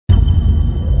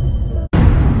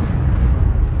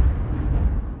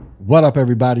What up,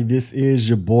 everybody? This is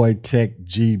your boy Tech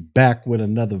G back with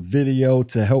another video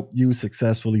to help you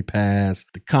successfully pass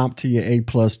the CompTIA A+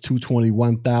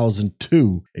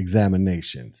 221002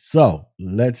 examination. So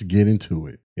let's get into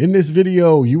it. In this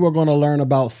video, you are going to learn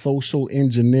about social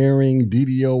engineering,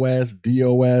 DDoS,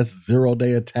 DOS,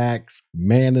 zero-day attacks,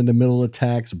 man-in-the-middle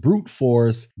attacks, brute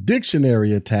force,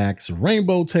 dictionary attacks,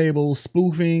 rainbow tables,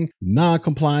 spoofing,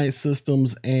 non-compliant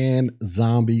systems, and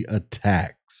zombie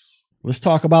attacks. Let's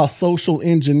talk about social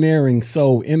engineering.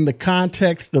 So in the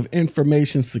context of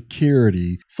information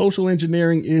security, social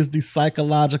engineering is the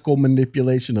psychological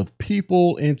manipulation of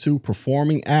people into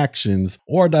performing actions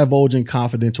or divulging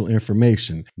confidential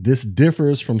information. This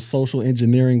differs from social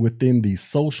engineering within the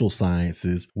social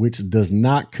sciences, which does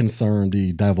not concern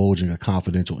the divulging of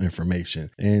confidential information.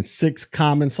 And 6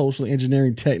 common social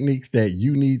engineering techniques that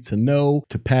you need to know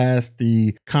to pass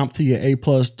the CompTIA A+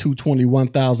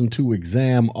 221002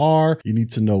 exam are: you need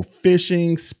to know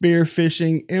phishing, spear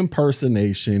phishing,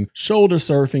 impersonation, shoulder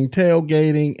surfing,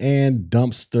 tailgating, and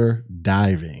dumpster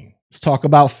diving. Let's talk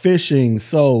about phishing.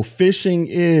 So phishing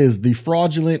is the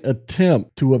fraudulent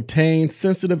attempt to obtain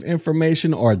sensitive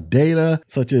information or data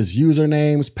such as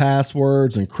usernames,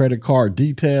 passwords, and credit card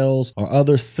details or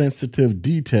other sensitive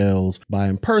details by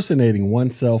impersonating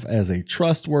oneself as a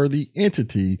trustworthy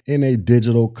entity in a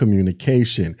digital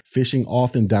communication. Phishing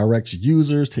often directs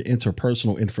users to enter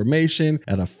personal information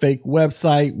at a fake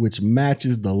website which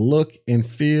matches the look and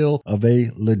feel of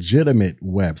a legitimate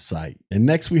website. And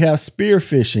next we have spear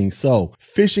phishing. So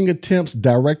phishing attempts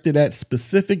directed at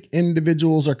specific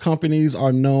individuals or companies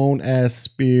are known as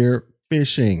spear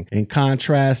phishing. In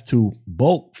contrast to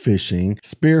bulk phishing,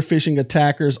 spear phishing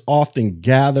attackers often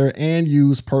gather and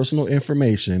use personal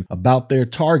information about their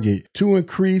target to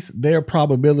increase their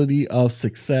probability of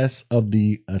success of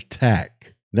the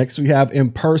attack. Next, we have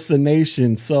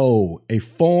impersonation. So a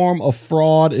form of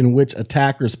fraud in which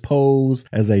attackers pose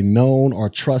as a known or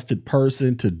trusted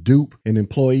person to dupe an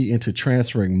employee into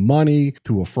transferring money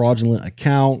to a fraudulent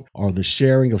account, or the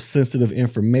sharing of sensitive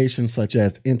information such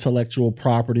as intellectual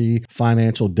property,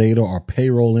 financial data, or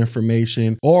payroll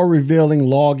information, or revealing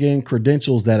login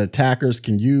credentials that attackers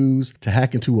can use to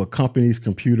hack into a company's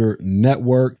computer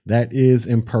network. That is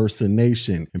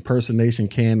impersonation. Impersonation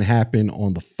can happen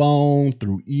on the phone,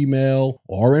 through email,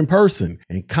 or in person.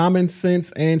 And common sense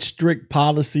and strict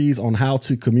policies on how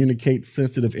to communicate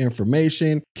sensitive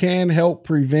information can help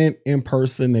prevent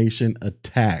impersonation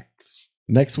attacks.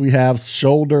 Next, we have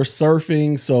shoulder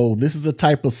surfing. So this is a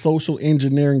type of social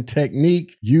engineering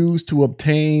technique used to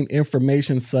obtain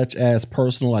information such as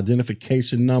personal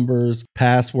identification numbers,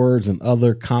 passwords, and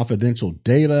other confidential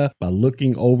data by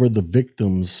looking over the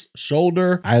victim's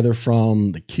shoulder, either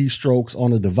from the keystrokes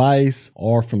on a device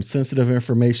or from sensitive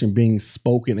information being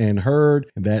spoken and heard.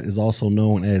 And that is also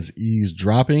known as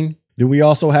eavesdropping. Then we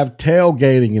also have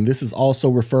tailgating, and this is also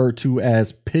referred to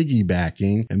as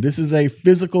piggybacking. And this is a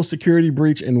physical security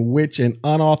breach in which an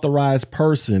unauthorized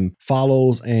person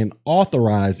follows an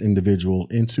authorized individual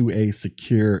into a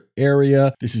secure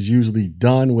area. This is usually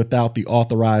done without the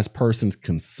authorized person's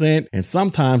consent, and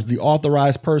sometimes the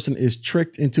authorized person is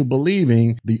tricked into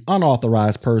believing the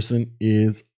unauthorized person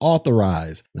is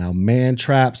authorized. Now, man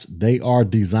traps, they are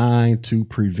designed to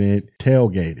prevent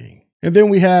tailgating. And then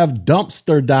we have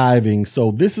dumpster diving.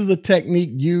 So this is a technique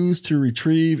used to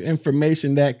retrieve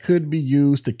information that could be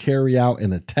used to carry out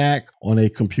an attack on a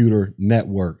computer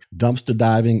network. Dumpster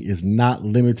diving is not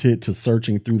limited to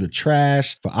searching through the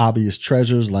trash for obvious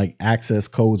treasures like access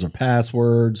codes or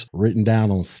passwords written down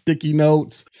on sticky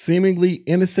notes. Seemingly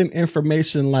innocent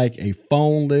information like a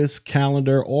phone list,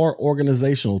 calendar, or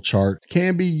organizational chart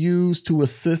can be used to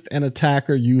assist an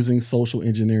attacker using social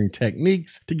engineering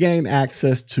techniques to gain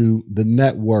access to the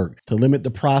network. To limit the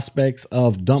prospects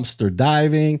of dumpster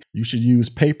diving, you should use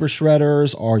paper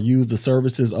shredders or use the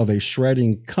services of a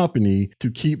shredding company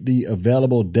to keep the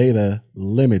available data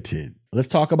limited. Let's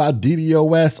talk about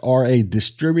DDoS, or a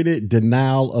distributed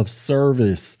denial of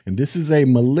service. And this is a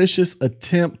malicious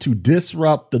attempt to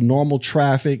disrupt the normal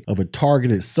traffic of a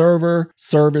targeted server,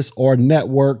 service, or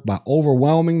network by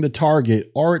overwhelming the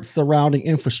target or its surrounding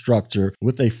infrastructure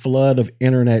with a flood of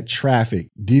internet traffic.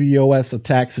 DDoS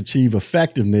attacks achieve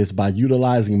effectiveness by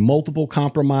utilizing multiple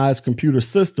compromised computer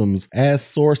systems as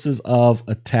sources of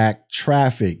attack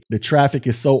traffic. The traffic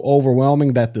is so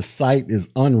overwhelming that the site is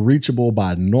unreachable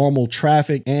by normal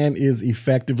traffic and is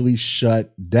effectively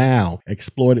shut down.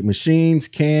 Exploited machines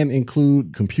can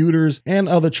include computers and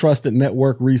other trusted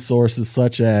network resources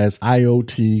such as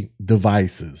IoT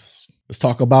devices. Let's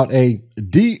talk about a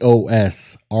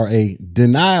DOS, or a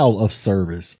denial of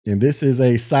service. And this is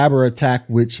a cyber attack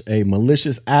which a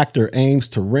malicious actor aims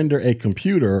to render a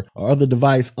computer or other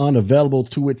device unavailable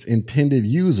to its intended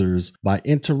users by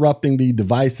interrupting the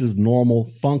device's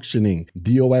normal functioning.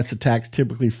 DOS attacks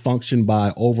typically function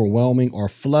by overwhelming or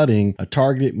flooding a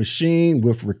targeted machine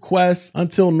with requests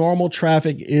until normal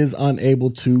traffic is unable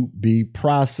to be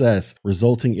processed,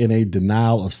 resulting in a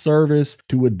denial of service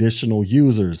to additional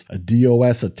users. A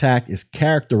DOS attack is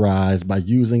characterized by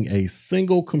using a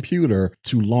single computer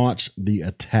to launch the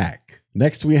attack.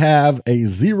 Next, we have a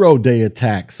zero-day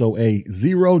attack. So a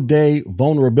zero-day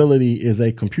vulnerability is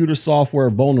a computer software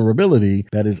vulnerability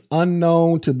that is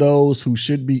unknown to those who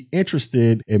should be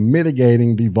interested in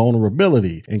mitigating the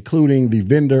vulnerability, including the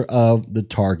vendor of the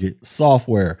target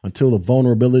software. Until the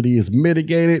vulnerability is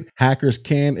mitigated, hackers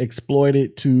can exploit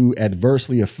it to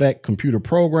adversely affect computer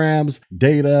programs,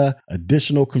 data,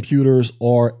 additional computers,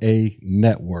 or a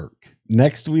network.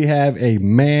 Next, we have a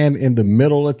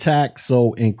man-in-the-middle attack.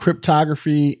 So in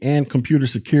cryptography and computer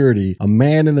security, a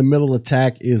man-in-the-middle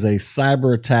attack is a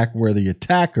cyber attack where the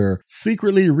attacker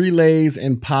secretly relays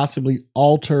and possibly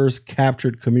alters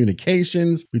captured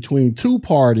communications between two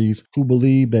parties who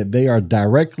believe that they are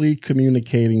directly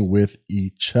communicating with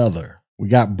each other. We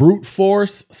got brute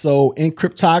force. So in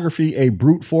cryptography, a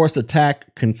brute force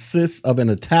attack consists of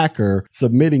an attacker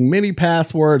submitting many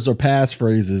passwords or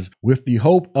passphrases with the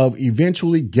hope of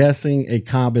eventually guessing a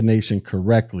combination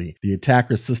correctly. The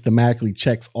attacker systematically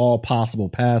checks all possible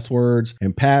passwords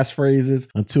and passphrases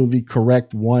until the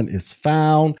correct one is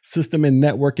found. System and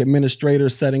network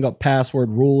administrators setting up password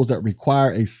rules that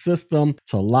require a system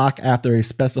to lock after a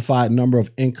specified number of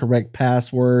incorrect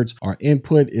passwords or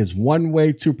input is one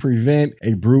way to prevent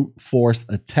a brute force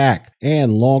attack,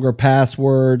 and longer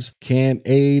passwords can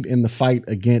aid in the fight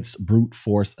against brute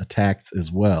force attacks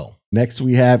as well. Next,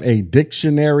 we have a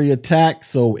dictionary attack.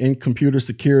 So in computer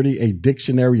security, a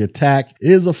dictionary attack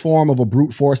is a form of a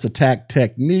brute force attack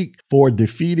technique for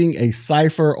defeating a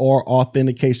cipher or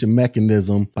authentication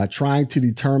mechanism by trying to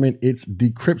determine its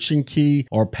decryption key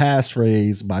or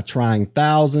passphrase by trying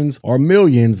thousands or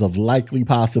millions of likely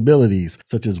possibilities,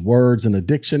 such as words in a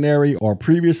dictionary or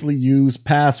previously used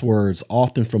passwords,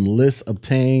 often from lists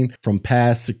obtained from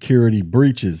past security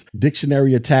breaches.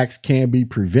 Dictionary attacks can be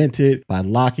prevented by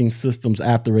locking systems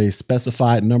after a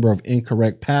specified number of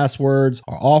incorrect passwords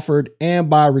are offered and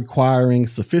by requiring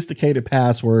sophisticated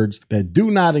passwords that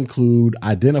do not include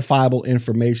identifiable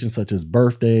information such as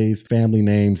birthdays, family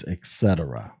names,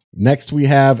 etc. Next, we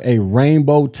have a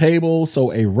rainbow table.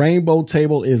 So a rainbow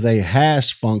table is a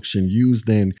hash function used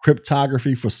in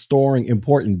cryptography for storing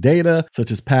important data,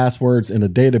 such as passwords in a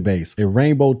database. A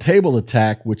rainbow table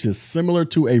attack, which is similar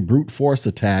to a brute force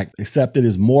attack, except it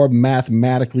is more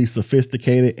mathematically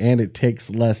sophisticated and it takes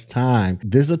less time.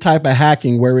 This is a type of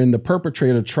hacking wherein the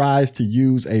perpetrator tries to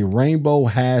use a rainbow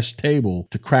hash table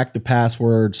to crack the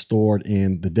password stored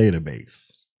in the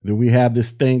database. Then we have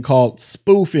this thing called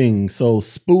spoofing. So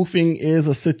spoofing is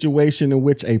a situation in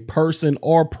which a person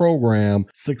or program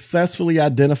successfully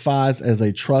identifies as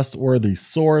a trustworthy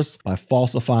source by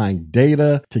falsifying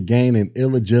data to gain an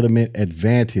illegitimate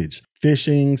advantage.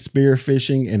 Phishing, spear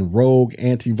phishing, and rogue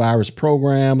antivirus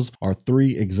programs are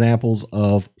three examples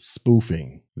of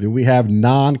spoofing. Then we have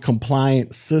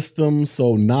non-compliant systems.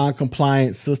 So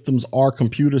non-compliant systems are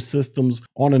computer systems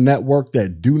on a network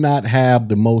that do not have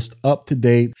the most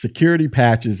up-to-date security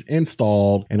patches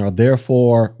installed and are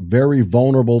therefore very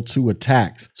vulnerable to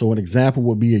attacks. So an example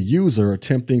would be a user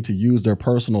attempting to use their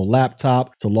personal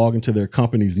laptop to log into their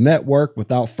company's network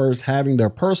without first having their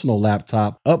personal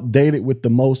laptop updated with the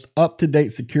most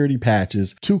up-to-date security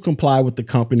patches to comply with the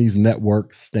company's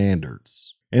network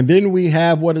standards. And then we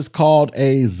have what is called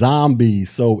a zombie.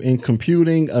 So in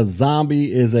computing, a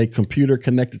zombie is a computer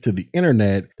connected to the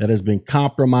internet that has been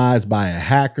compromised by a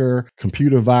hacker,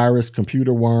 computer virus,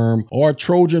 computer worm, or a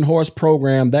Trojan horse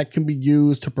program that can be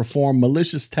used to perform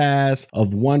malicious tasks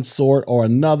of one sort or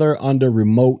another under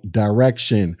remote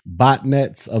direction.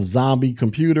 Botnets of zombie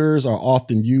computers are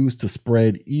often used to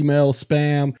spread email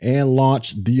spam and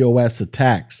launch DOS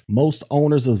attacks. Most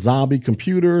owners of zombie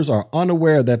computers are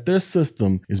unaware that their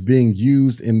system is being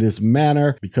used in this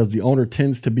manner because the owner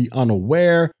tends to be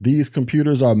unaware. These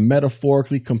computers are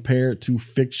metaphorically compared to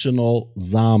fictional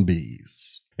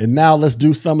zombies. And now let's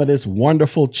do some of this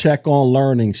wonderful check on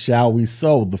learning, shall we?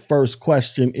 So the first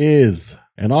question is: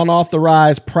 an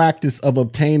unauthorized practice of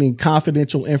obtaining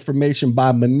confidential information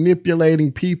by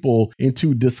manipulating people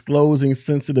into disclosing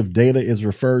sensitive data is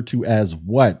referred to as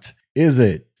what? Is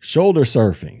it shoulder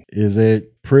surfing? Is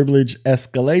it privilege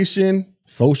escalation,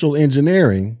 social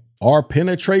engineering, or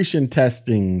penetration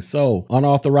testing. So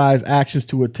unauthorized actions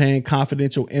to obtain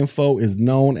confidential info is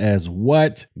known as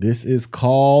what? This is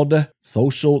called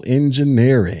social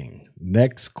engineering.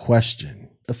 Next question.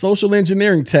 A social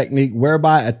engineering technique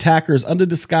whereby attackers, under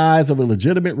disguise of a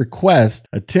legitimate request,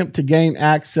 attempt to gain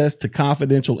access to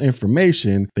confidential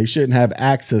information they shouldn't have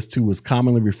access to is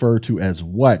commonly referred to as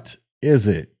what? Is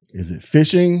it? Is it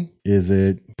phishing? Is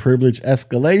it privilege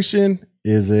escalation?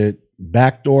 Is it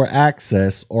backdoor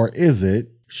access? Or is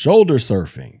it shoulder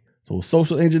surfing? So a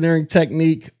social engineering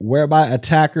technique whereby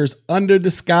attackers, under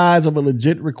disguise of a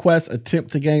legit request,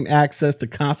 attempt to gain access to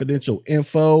confidential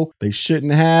info they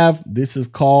shouldn't have. This is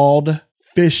called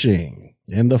phishing.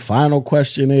 And the final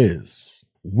question is,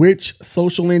 which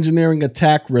social engineering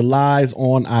attack relies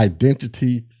on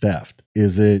identity theft?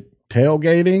 Is it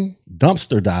tailgating,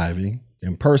 dumpster diving,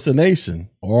 impersonation,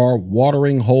 or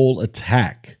watering hole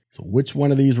attack? So which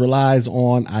one of these relies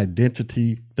on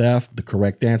identity theft? The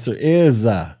correct answer is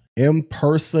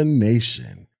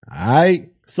impersonation. All right.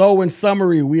 So in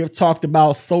summary, we have talked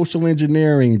about social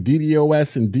engineering,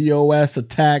 DDoS and DOS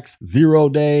attacks, 0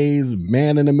 days,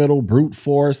 man-in-the-middle brute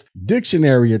force,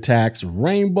 dictionary attacks,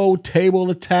 rainbow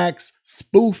table attacks,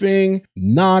 spoofing,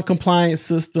 non-compliant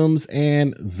systems,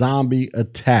 and zombie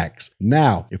attacks.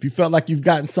 Now, if you felt like you've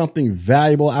gotten something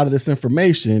valuable out of this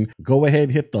information, go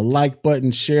ahead, hit the like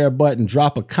button, share button,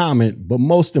 drop a comment, but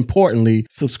most importantly,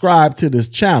 subscribe to this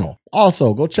channel.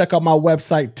 Also, go check out my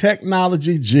website,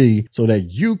 Technology G, so that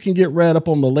you can get read up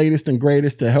on the latest and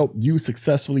greatest to help you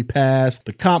successfully pass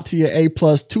the CompTIA A+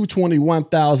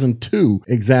 221002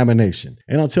 examination.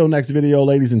 And until next video,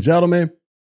 ladies and gentlemen,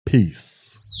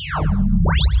 peace.